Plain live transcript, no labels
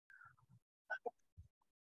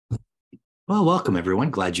Well, welcome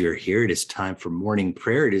everyone. Glad you're here. It is time for morning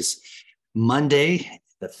prayer. It is Monday,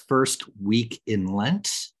 the first week in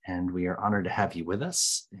Lent, and we are honored to have you with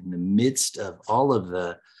us in the midst of all of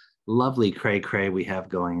the lovely cray-cray we have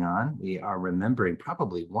going on. We are remembering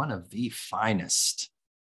probably one of the finest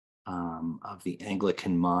of the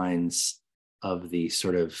Anglican minds of the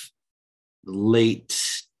sort of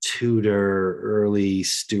late Tudor, early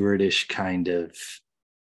Stuartish kind of.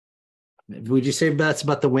 Would you say that's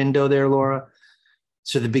about the window there, Laura?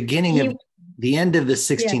 So the end of the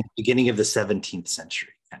 16th, beginning of the 17th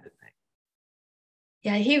century kind of thing.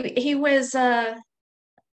 Yeah, he was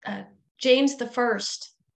James the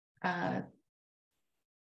First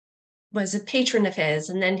was a patron of his,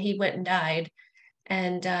 and then he went and died,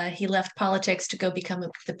 and he left politics to go become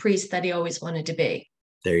the priest that he always wanted to be.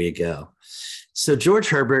 There you go. So George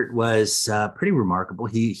Herbert was pretty remarkable.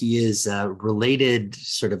 He is related,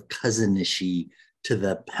 sort of cousin-ishy, to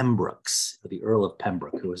the Pembrokes, the Earl of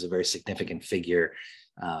Pembroke, who was a very significant figure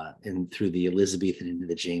through the Elizabethan into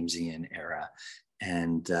the Jamesian era,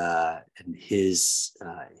 and his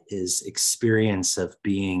experience of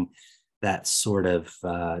being that sort of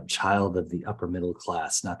child of the upper middle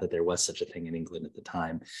class, not that there was such a thing in England at the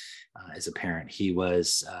time, is apparent. He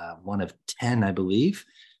was one of 10, I believe.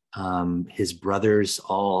 His brothers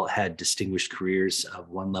all had distinguished careers of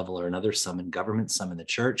one level or another, some in government, some in the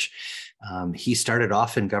church. He started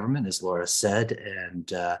off in government, as Laura said,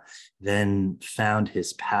 and then found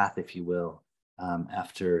his path, if you will,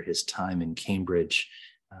 after his time in Cambridge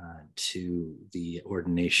to the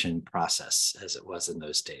ordination process, as it was in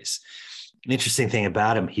those days. An interesting thing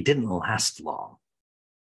about him, he didn't last long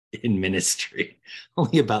in ministry,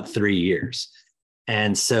 only about 3 years.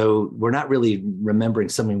 And so we're not really remembering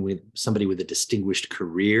somebody with a distinguished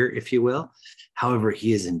career, if you will. However,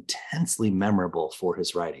 he is intensely memorable for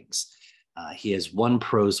his writings. He has one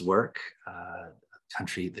prose work,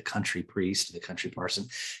 The Country Priest, The Country Parson.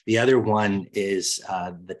 The other one is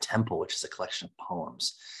The Temple, which is a collection of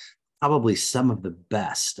poems, probably some of the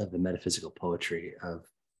best of the metaphysical poetry of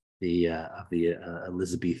the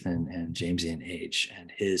Elizabethan and Jamesian age.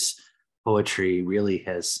 And his poetry really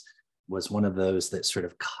was one of those that sort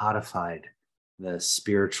of codified the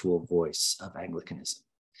spiritual voice of Anglicanism.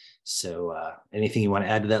 So anything you want to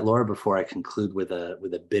add to that, Laura, before I conclude with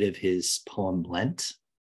a bit of his poem Lent?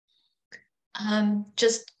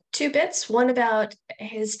 Just two bits. One about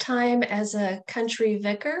his time as a country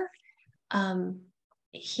vicar.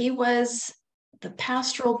 He was the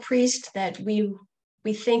pastoral priest that we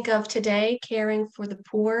think of today, caring for the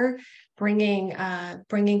poor, bringing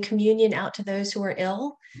communion out to those who are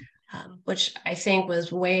ill, which I think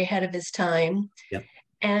was way ahead of his time. Yep.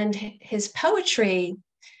 And his poetry,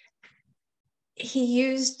 he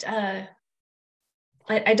used, I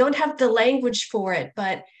don't have the language for it,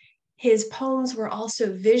 but his poems were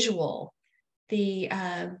also visual. The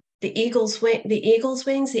eagle's wings, the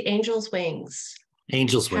angel's wings.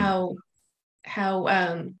 Angel's wings. How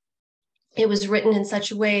it was written in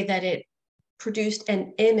such a way that it produced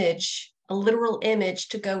an image, a literal image,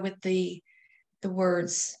 to go with the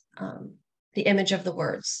words, the image of the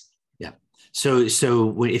words. Yeah. So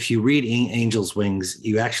if you read Angel's Wings,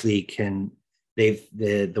 you actually can.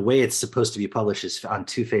 The way it's supposed to be published is on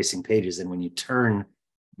two facing pages, and when you turn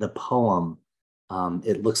the poem,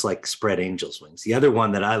 it looks like spread angel's wings. The other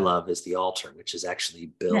one that I love is the altar, which is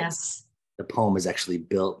actually built. Yes. The poem is actually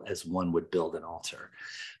built as one would build an altar.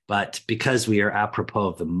 But because we are apropos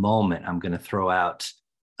of the moment, I'm going to throw out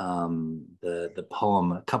the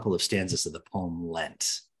poem, a couple of stanzas of the poem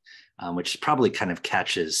Lent, which probably kind of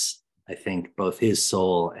catches, I think, both his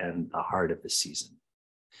soul and the heart of the season.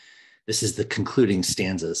 This is the concluding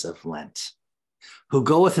stanzas of Lent. Who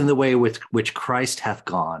goeth in the way with which Christ hath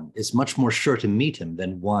gone is much more sure to meet him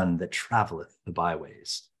than one that travelleth the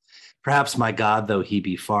byways. Perhaps my God, though he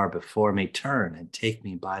be far before, may turn and take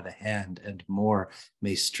me by the hand, and more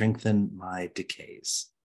may strengthen my decays.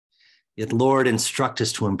 Yet, Lord, instruct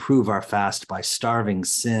us to improve our fast by starving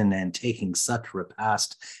sin and taking such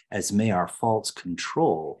repast as may our faults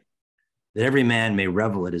control, that every man may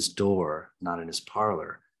revel at his door, not in his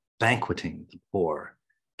parlor, banqueting the poor,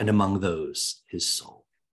 and among those his soul.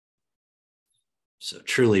 So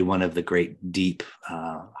truly one of the great deep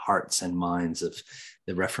hearts and minds of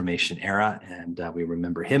the Reformation era, and we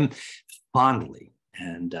remember him fondly.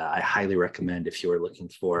 And I highly recommend, if you are looking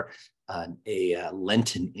for a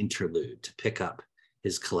Lenten interlude, to pick up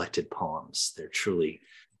his collected poems. They're truly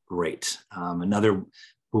great. Another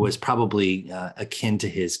who was probably akin to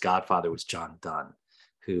his godfather was John Donne,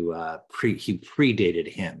 who he predated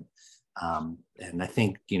him. And I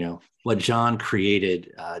think, what John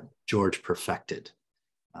created, George perfected.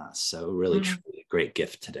 So really, truly a great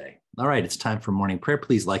gift today. All right, it's time for morning prayer.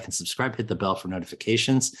 Please like and subscribe, hit the bell for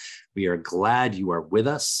notifications. We are glad you are with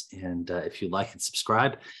us. And if you like and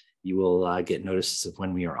subscribe, you will get notices of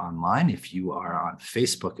when we are online. If you are on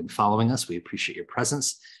Facebook and following us, we appreciate your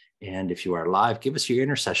presence. And if you are live, give us your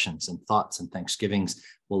intercessions and thoughts and thanksgivings.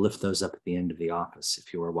 We'll lift those up at the end of the office.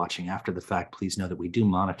 If you are watching after the fact, please know that we do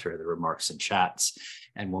monitor the remarks and chats,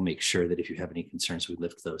 and we'll make sure that if you have any concerns, we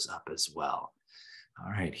lift those up as well.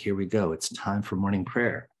 All right, here we go. It's time for morning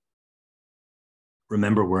prayer.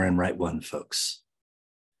 Remember, we're in Rite One, folks.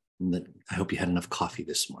 I hope you had enough coffee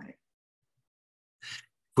this morning.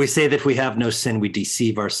 If we say that we have no sin, we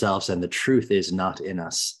deceive ourselves, and the truth is not in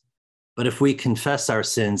us. But if we confess our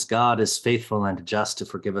sins, God is faithful and just to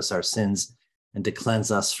forgive us our sins and to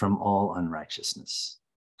cleanse us from all unrighteousness.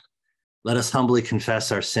 Let us humbly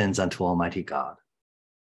confess our sins unto Almighty God.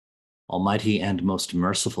 Almighty and most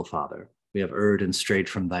merciful Father, we have erred and strayed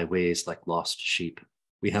from thy ways like lost sheep.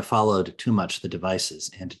 We have followed too much the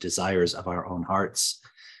devices and desires of our own hearts.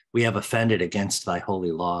 We have offended against thy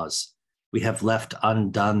holy laws. We have left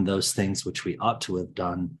undone those things which we ought to have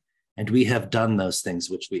done, and we have done those things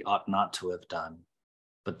which we ought not to have done.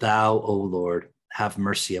 But thou, O Lord, have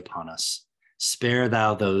mercy upon us. Spare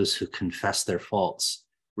thou those who confess their faults.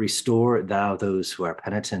 Restore thou those who are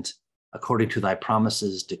penitent, according to thy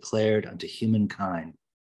promises declared unto humankind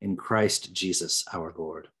in Christ Jesus our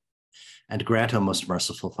Lord. And grant, O most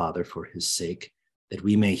merciful Father, for his sake, that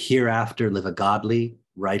we may hereafter live a godly,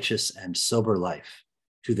 righteous, and sober life,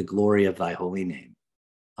 to the glory of thy holy name.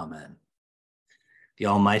 Amen. The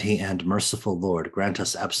Almighty and merciful Lord grant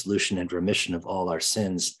us absolution and remission of all our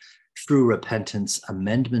sins, true repentance,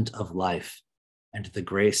 amendment of life, and the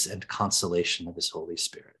grace and consolation of his Holy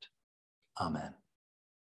Spirit. Amen.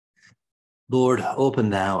 Lord, open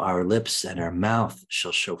thou our lips, and our mouth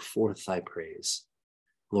shall show forth thy praise.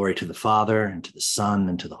 Glory to the Father, and to the Son,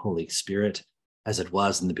 and to the Holy Spirit, as it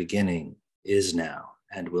was in the beginning, is now,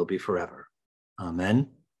 and will be forever. Amen.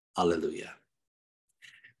 Alleluia.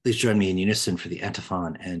 Please join me in unison for the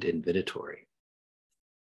antiphon and invitatory.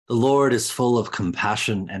 The Lord is full of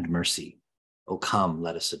compassion and mercy. O come,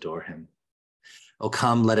 let us adore him. O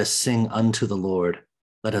come, let us sing unto the Lord.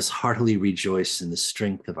 Let us heartily rejoice in the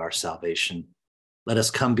strength of our salvation. Let us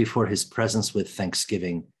come before his presence with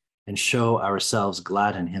thanksgiving and show ourselves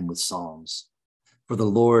glad in him with psalms. For the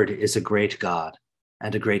Lord is a great God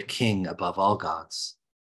and a great King above all gods.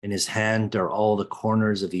 In his hand are all the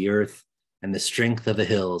corners of the earth, and the strength of the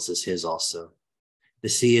hills is his also. The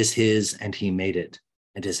sea is his, and he made it,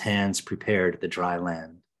 and his hands prepared the dry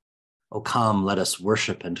land. O come, let us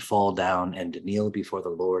worship and fall down and kneel before the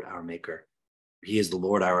Lord our Maker. He is the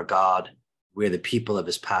Lord our God. We are the people of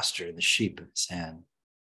his pasture and the sheep of his hand.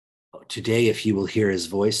 Today, if you will hear his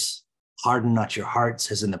voice, harden not your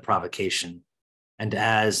hearts as in the provocation, and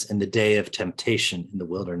as in the day of temptation in the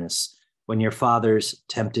wilderness, when your fathers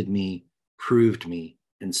tempted me, proved me,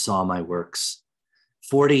 and saw my works.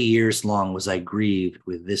 40 years long was I grieved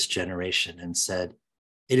with this generation, and said,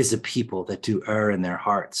 it is a people that do err in their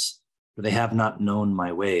hearts, for they have not known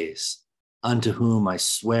my ways, unto whom I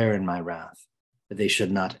swear in my wrath, that they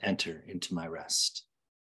should not enter into my rest.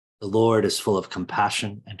 The Lord is full of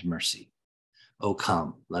compassion and mercy. O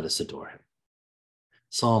come, let us adore him.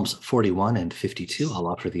 Psalms 41 and 52, I'll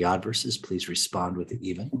offer the odd verses. Please respond with the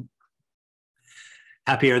even.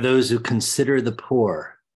 Happy are those who consider the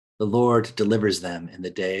poor. The Lord delivers them in the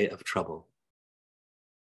day of trouble.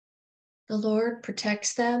 The Lord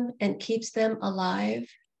protects them and keeps them alive.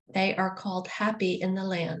 They are called happy in the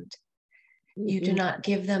land. You do not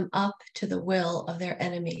give them up to the will of their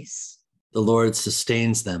enemies. The Lord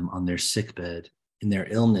sustains them on their sickbed. In their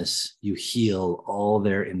illness, you heal all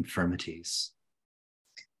their infirmities.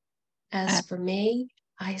 As for me,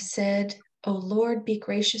 I said, O Lord, be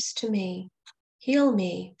gracious to me. Heal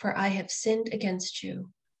me, for I have sinned against you.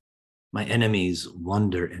 My enemies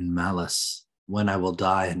wonder in malice, when I will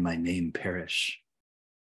die and my name perish.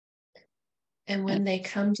 And when they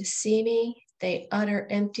come to see me, they utter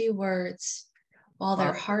empty words, while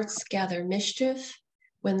their hearts gather mischief.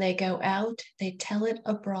 When they go out, they tell it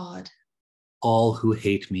abroad. All who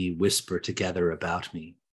hate me whisper together about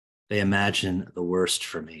me. They imagine the worst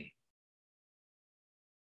for me.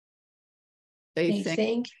 They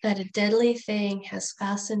think that a deadly thing has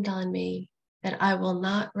fastened on me, that I will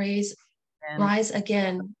not rise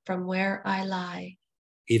again from where I lie.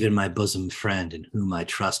 Even my bosom friend in whom I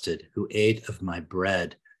trusted, who ate of my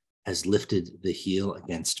bread, has lifted the heel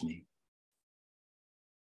against me.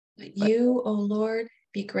 But you, O Lord,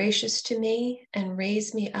 be gracious to me and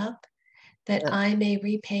raise me up, that I may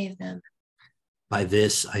repay them. By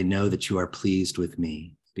this I know that you are pleased with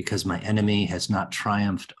me. because my enemy has not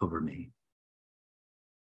triumphed over me.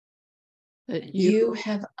 That You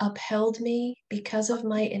have upheld me because of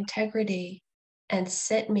my integrity and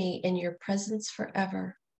set me in your presence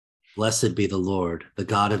forever. Blessed be the Lord, the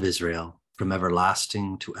God of Israel, from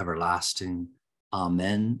everlasting to everlasting.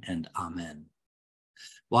 Amen and amen.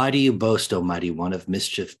 Why do you boast, O mighty one, of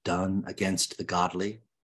mischief done against the godly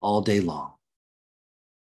all day long?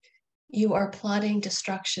 You are plotting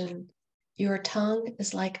destruction. Your tongue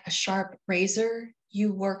is like a sharp razor,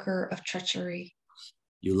 you worker of treachery.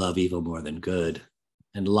 You love evil more than good,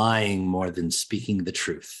 and lying more than speaking the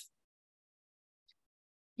truth.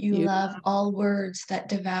 You love all words that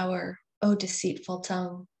devour, O deceitful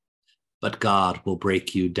tongue. But God will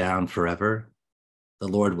break you down forever. The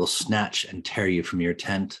Lord will snatch and tear you from your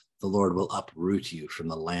tent. The Lord will uproot you from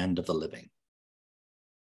the land of the living.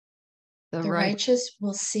 The righteous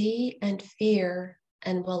will see and fear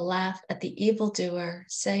and will laugh at the evildoer,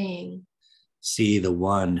 saying, See the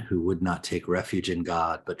one who would not take refuge in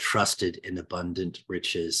God, but trusted in abundant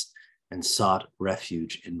riches and sought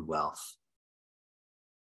refuge in wealth.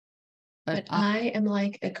 But I am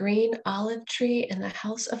like a green olive tree in the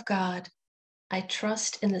house of God. I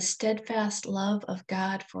trust in the steadfast love of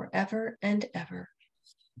God forever and ever.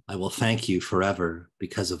 I will thank you forever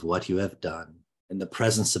because of what you have done. In the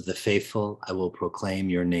presence of the faithful, I will proclaim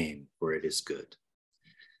your name, for it is good.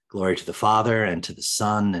 Glory to the Father, and to the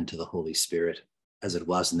Son, and to the Holy Spirit, as it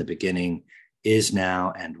was in the beginning, is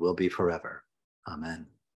now, and will be forever. Amen.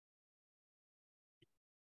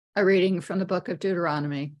 A reading from the book of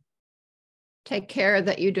Deuteronomy. Take care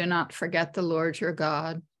that you do not forget the Lord your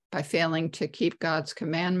God by failing to keep God's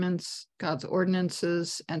commandments, God's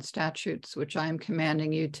ordinances, and statutes, which I am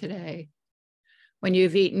commanding you today. When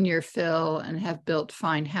you've eaten your fill and have built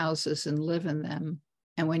fine houses and live in them,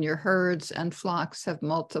 and when your herds and flocks have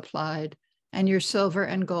multiplied, and your silver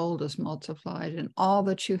and gold is multiplied, and all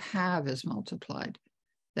that you have is multiplied,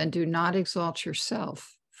 then do not exalt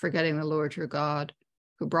yourself, forgetting the Lord your God,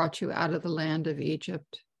 who brought you out of the land of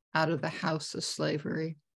Egypt, out of the house of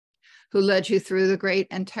slavery, who led you through the great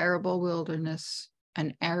and terrible wilderness,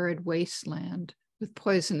 an arid wasteland with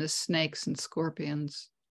poisonous snakes and scorpions.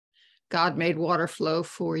 God made water flow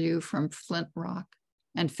for you from flint rock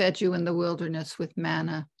and fed you in the wilderness with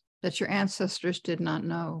manna that your ancestors did not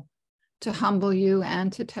know, to humble you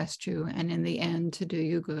and to test you, and in the end to do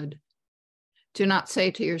you good. Do not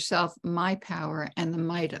say to yourself, my power and the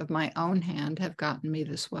might of my own hand have gotten me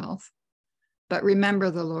this wealth. But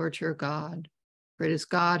remember the Lord your God, for it is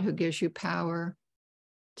God who gives you power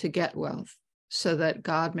to get wealth, so that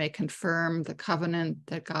God may confirm the covenant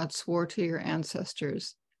that God swore to your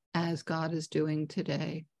ancestors, as God is doing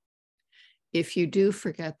today. If you do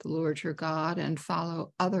forget the Lord your God and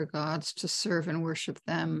follow other gods to serve and worship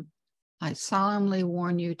them, I solemnly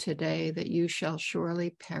warn you today that you shall surely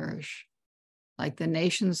perish. Like the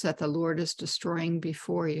nations that the Lord is destroying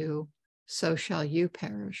before you, so shall you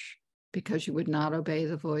perish, because you would not obey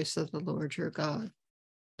the voice of the Lord your God.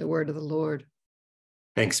 The word of the Lord.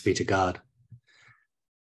 Thanks be to God.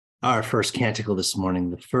 Our first canticle this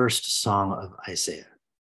morning, the first song of Isaiah.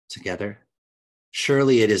 Together.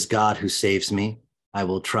 Surely it is God who saves me. I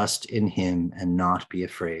will trust in him and not be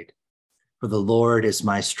afraid. For the Lord is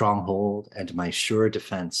my stronghold and my sure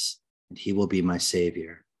defense, and he will be my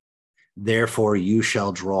savior. Therefore you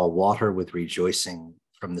shall draw water with rejoicing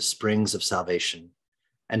from the springs of salvation.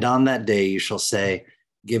 And on that day you shall say,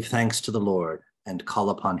 give thanks to the Lord and call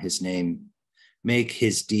upon his name. Make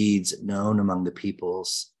his deeds known among the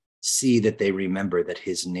peoples. See that they remember that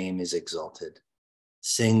his name is exalted.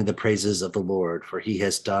 Sing the praises of the Lord, for he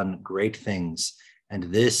has done great things, and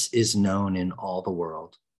this is known in all the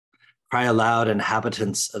world. Cry aloud,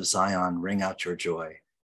 inhabitants of Zion, ring out your joy,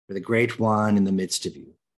 for the great one in the midst of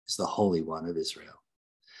you is the Holy One of Israel.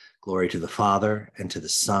 Glory to the Father, and to the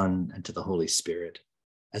Son, and to the Holy Spirit,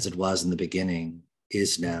 as it was in the beginning,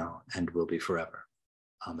 is now, and will be forever.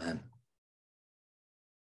 Amen.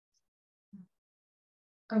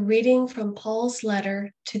 A reading from Paul's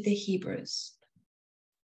letter to the Hebrews.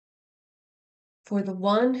 For the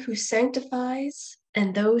one who sanctifies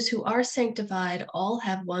and those who are sanctified all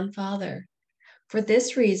have one Father. For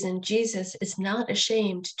this reason, Jesus is not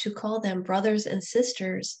ashamed to call them brothers and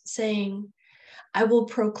sisters, saying, I will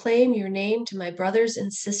proclaim your name to my brothers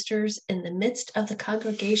and sisters. In the midst of the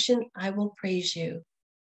congregation, I will praise you.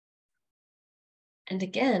 And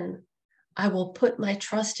again, I will put my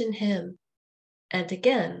trust in him. And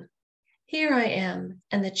again, here I am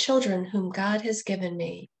and the children whom God has given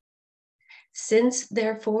me. Since,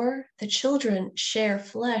 therefore, the children share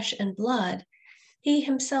flesh and blood, he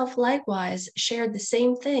himself likewise shared the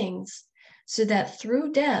same things, so that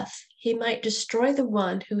through death he might destroy the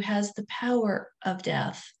one who has the power of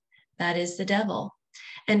death, that is the devil,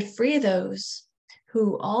 and free those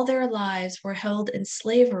who all their lives were held in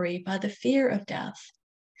slavery by the fear of death.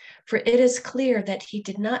 For it is clear that he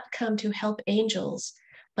did not come to help angels,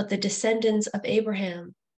 but the descendants of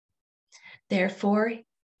Abraham. Therefore,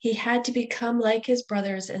 he had to become like his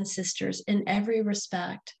brothers and sisters in every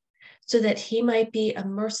respect, so that he might be a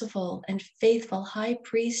merciful and faithful high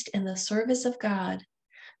priest in the service of God,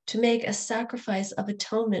 to make a sacrifice of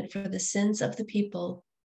atonement for the sins of the people.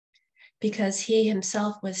 Because he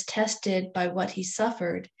himself was tested by what he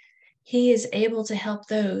suffered, he is able to help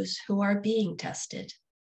those who are being tested.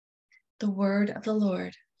 The word of the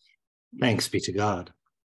Lord. Thanks be to God.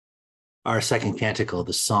 Our second canticle,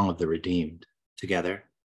 the Song of the Redeemed, together.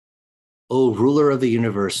 O ruler of the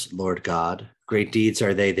universe, Lord God, great deeds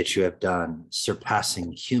are they that you have done,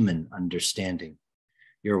 surpassing human understanding.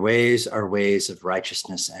 Your ways are ways of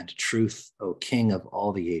righteousness and truth, O King of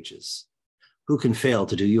all the ages. Who can fail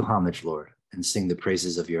to do you homage, Lord, and sing the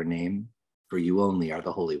praises of your name? For you only are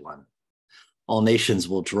the Holy One. All nations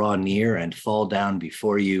will draw near and fall down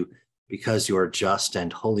before you, because your just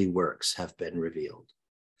and holy works have been revealed.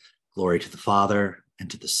 Glory to the Father, and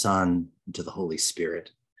to the Son, and to the Holy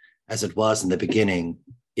Spirit, as it was in the beginning,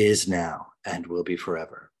 is now, and will be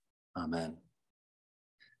forever. Amen.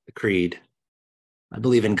 The Creed. I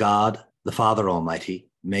believe in God, the Father Almighty,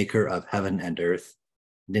 maker of heaven and earth,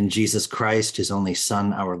 and in Jesus Christ, his only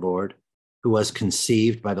Son, our Lord, who was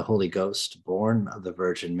conceived by the Holy Ghost, born of the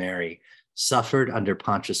Virgin Mary, suffered under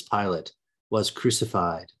Pontius Pilate, was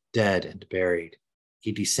crucified, dead, and buried.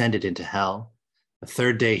 He descended into hell. The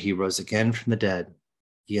third day he rose again from the dead.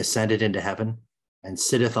 He ascended into heaven and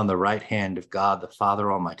sitteth on the right hand of God the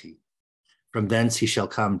Father Almighty. From thence he shall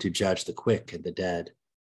come to judge the quick and the dead.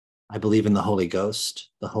 I believe in the Holy Ghost,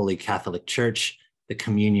 the Holy Catholic Church, the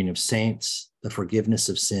communion of saints, the forgiveness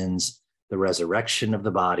of sins, the resurrection of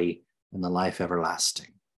the body, and the life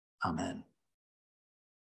everlasting. Amen.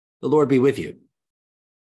 The Lord be with you.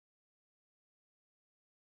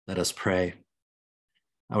 Let us pray.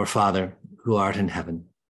 Our Father, who art in heaven,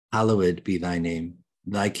 hallowed be thy name.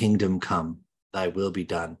 Thy kingdom come, thy will be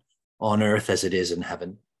done, on earth as it is in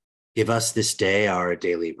heaven. Give us this day our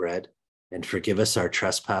daily bread, and forgive us our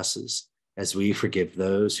trespasses, as we forgive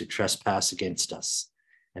those who trespass against us.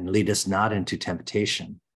 And lead us not into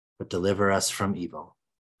temptation, but deliver us from evil.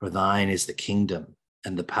 For thine is the kingdom,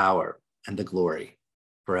 and the power, and the glory,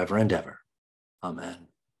 forever and ever. Amen.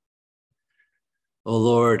 O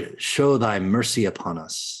Lord, show thy mercy upon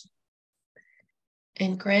us.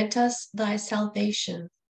 And grant us thy salvation.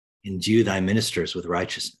 Endue thy ministers with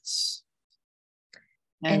righteousness.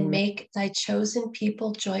 And make thy chosen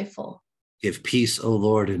people joyful. Give peace, O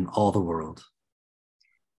Lord, in all the world.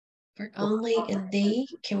 For only in thee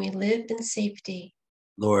can we live in safety.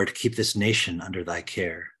 Lord, keep this nation under thy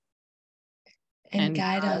care. And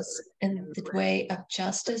guide us in the way of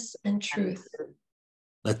justice and truth.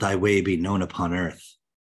 Let thy way be known upon earth.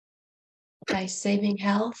 Thy saving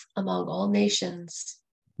health among all nations.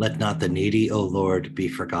 Let not the needy, O Lord, be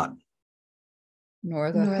forgotten.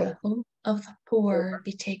 Nor the hope of the poor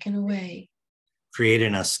be taken away. Create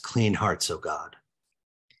in us clean hearts, O God.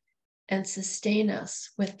 And sustain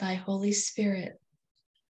us with thy Holy Spirit.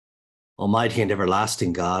 Almighty and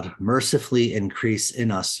everlasting God, mercifully increase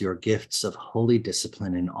in us your gifts of holy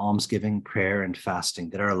discipline in almsgiving, prayer, and fasting,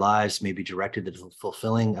 that our lives may be directed to the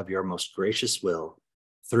fulfilling of your most gracious will,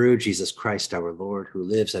 through Jesus Christ our Lord, who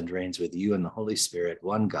lives and reigns with you in the Holy Spirit,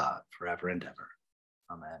 one God, forever and ever.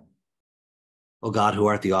 Amen. O God, who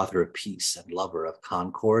art the author of peace and lover of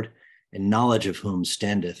concord, in knowledge of whom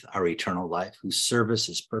standeth our eternal life, whose service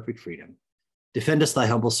is perfect freedom, defend us, thy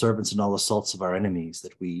humble servants, in all assaults of our enemies,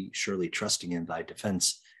 that we, surely trusting in thy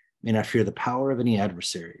defense, may not fear the power of any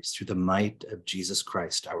adversaries, through the might of Jesus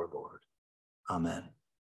Christ our Lord. Amen.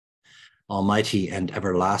 Almighty and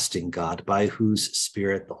everlasting God, by whose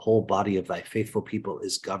Spirit the whole body of thy faithful people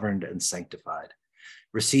is governed and sanctified,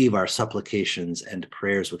 receive our supplications and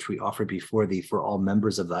prayers which we offer before thee for all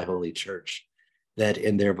members of thy holy church, that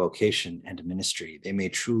in their vocation and ministry they may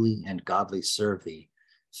truly and godly serve thee,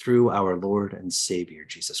 through our Lord and Savior,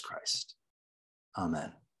 Jesus Christ.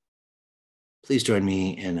 Amen. Please join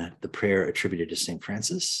me in the prayer attributed to St.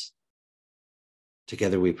 Francis.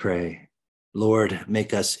 Together we pray, Lord,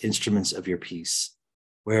 make us instruments of your peace.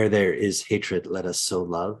 Where there is hatred, let us sow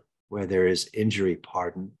love. Where there is injury,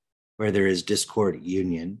 pardon. Where there is discord,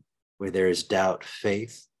 union. Where there is doubt,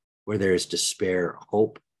 faith. Where there is despair,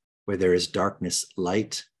 hope. Where there is darkness,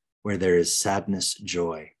 light. Where there is sadness,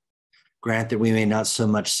 joy. Grant that we may not so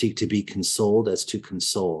much seek to be consoled as to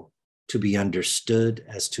console, to be understood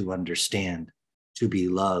as to understand, to be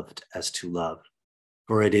loved as to love.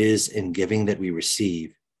 For it is in giving that we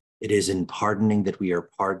receive, it is in pardoning that we are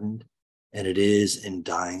pardoned, and it is in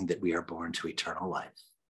dying that we are born to eternal life.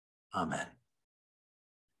 Amen.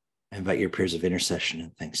 I invite your prayers of intercession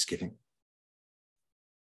and thanksgiving.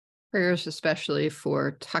 Prayers especially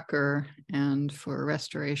for Tucker and for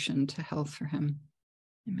restoration to health for him.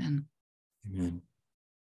 Amen. Amen.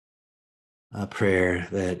 A prayer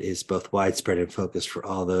that is both widespread and focused for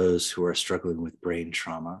all those who are struggling with brain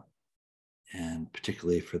trauma, and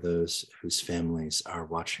particularly for those whose families are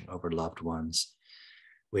watching over loved ones,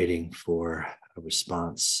 waiting for a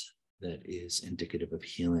response that is indicative of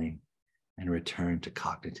healing and return to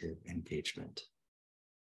cognitive engagement.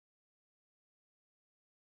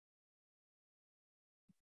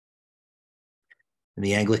 In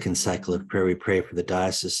the Anglican cycle of prayer, we pray for the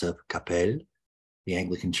Diocese of Capel, the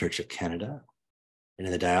Anglican Church of Canada. And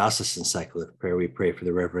in the diocesan cycle of prayer, we pray for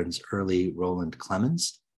the Reverends Early Roland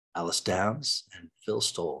Clemens, Alice Downs, and Phil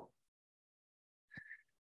Stoll.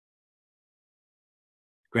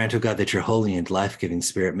 Grant, O God, that your holy and life-giving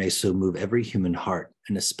spirit may so move every human heart,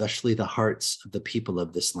 and especially the hearts of the people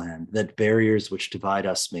of this land, that barriers which divide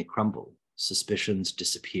us may crumble, suspicions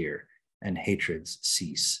disappear, and hatreds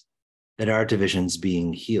cease. That our divisions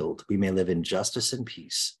being healed, we may live in justice and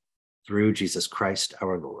peace, through Jesus Christ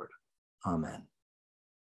our Lord. Amen.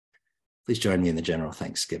 Please join me in the general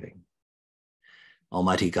thanksgiving.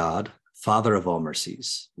 Almighty God, Father of all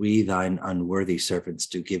mercies, we, thine unworthy servants,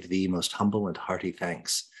 do give thee most humble and hearty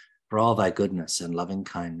thanks for all thy goodness and loving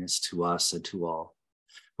kindness to us and to all.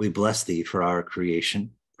 We bless thee for our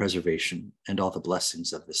creation, preservation, and all the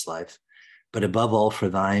blessings of this life, but above all for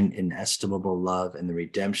thine inestimable love and the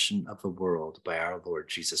redemption of the world by our Lord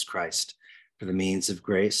Jesus Christ, for the means of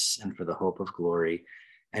grace and for the hope of glory.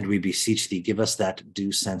 And we beseech thee, give us that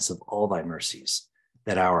due sense of all thy mercies,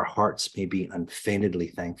 that our hearts may be unfeignedly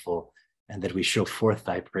thankful, and that we show forth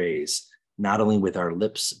thy praise, not only with our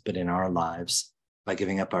lips, but in our lives, by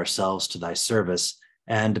giving up ourselves to thy service,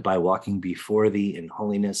 and by walking before thee in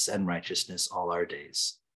holiness and righteousness all our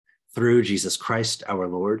days. Through Jesus Christ our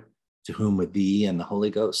Lord, to whom with thee and the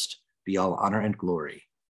Holy Ghost be all honor and glory,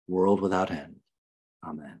 world without end.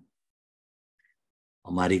 Amen.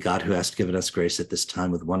 Almighty God, who hast given us grace at this time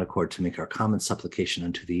with one accord to make our common supplication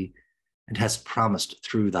unto thee, and hast promised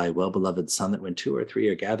through thy well-beloved Son that when two or three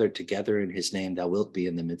are gathered together in his name, thou wilt be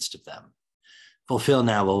in the midst of them. Fulfill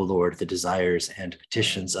now, O Lord, the desires and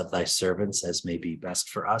petitions of thy servants as may be best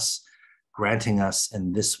for us, granting us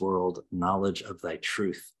in this world knowledge of thy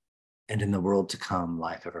truth, and in the world to come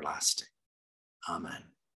life everlasting. Amen.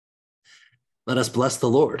 Let us bless the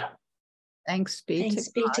Lord. Thanks be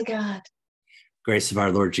to God. Grace of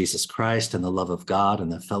our Lord Jesus Christ and the love of God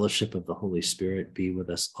and the fellowship of the Holy Spirit be with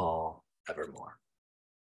us all evermore.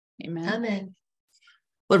 Amen. Amen.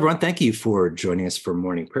 Well, everyone, thank you for joining us for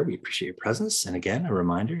morning prayer. We appreciate your presence. And again, a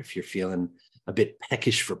reminder, if you're feeling a bit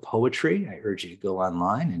peckish for poetry, I urge you to go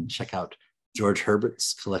online and check out George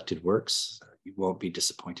Herbert's collected works. You won't be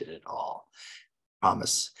disappointed at all.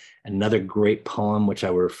 Promise. Another great poem, which I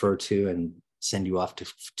will refer to and send you off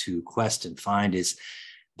to quest and find, is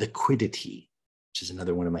liquidity, which is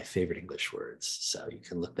another one of my favorite English words. So you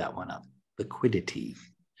can look that one up. Liquidity.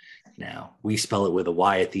 Now, we spell it with a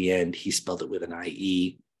Y at the end. He spelled it with an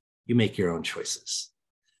IE. You make your own choices.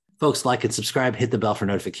 Folks, like and subscribe, hit the bell for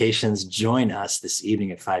notifications. Join us this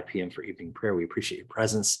evening at 5 p.m. for evening prayer. We appreciate your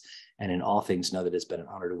presence. And in all things, know that it's been an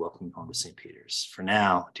honor to welcome you home to St. Peter's. For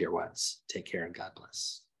now, dear ones, take care and God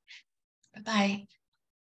bless. Bye-bye.